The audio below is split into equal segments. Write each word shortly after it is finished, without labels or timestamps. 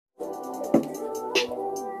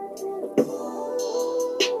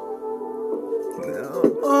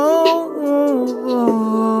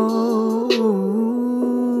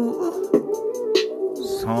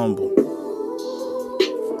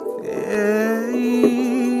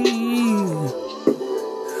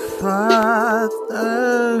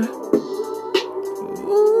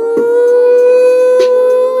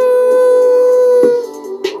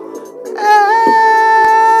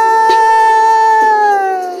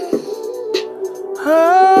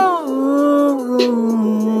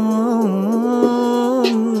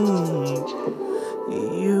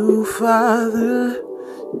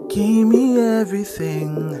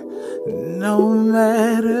everything, no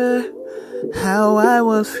matter how I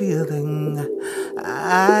was feeling.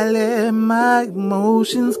 I let my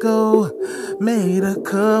emotions go, made a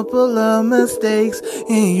couple of mistakes,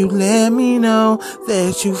 and you let me know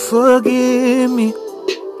that you forgive me.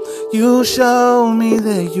 You show me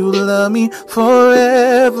that you love me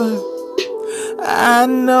forever. I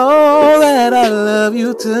know that I love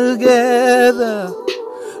you together.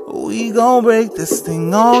 We gon' break this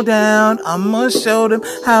thing all down. I'ma show them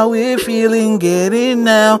how we're feeling. Get it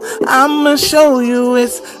now. I'ma show you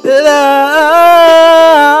it's love.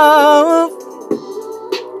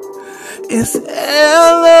 It's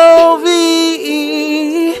L-O-V-E.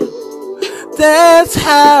 That's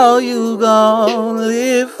how you gon'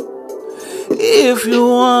 live. If you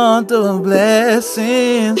want the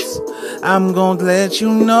blessings, I'm gonna let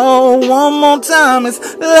you know one more time, it's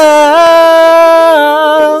love.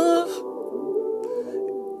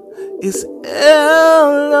 It's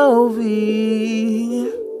L-O-V.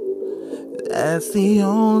 That's the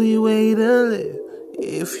only way to live.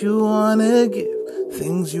 If you wanna give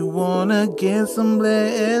things, you wanna get some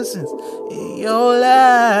blessings in your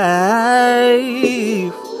life.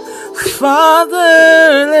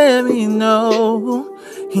 Father, let me know.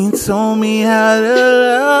 He told me how to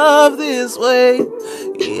love this way.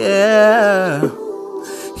 Yeah.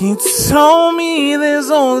 He told me there's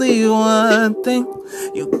only one thing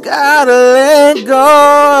you gotta let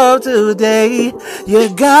go of today. You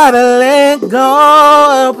gotta let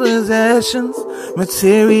go of possessions,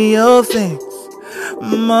 material things.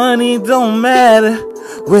 Money don't matter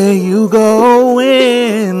where you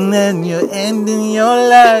going, and you're ending your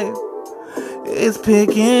life. It's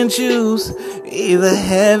pick and choose, either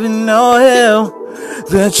heaven or hell.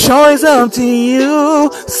 The choice up to you.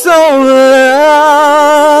 So love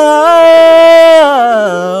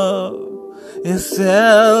is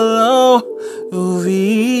L-O-V.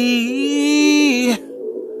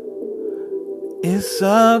 It's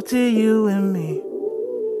up to you and me.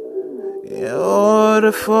 In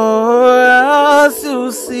order for us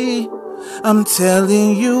to see, I'm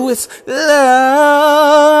telling you it's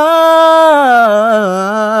love.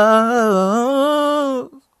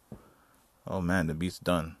 Oh man, the beat's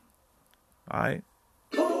done. Alright.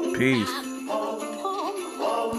 Peace.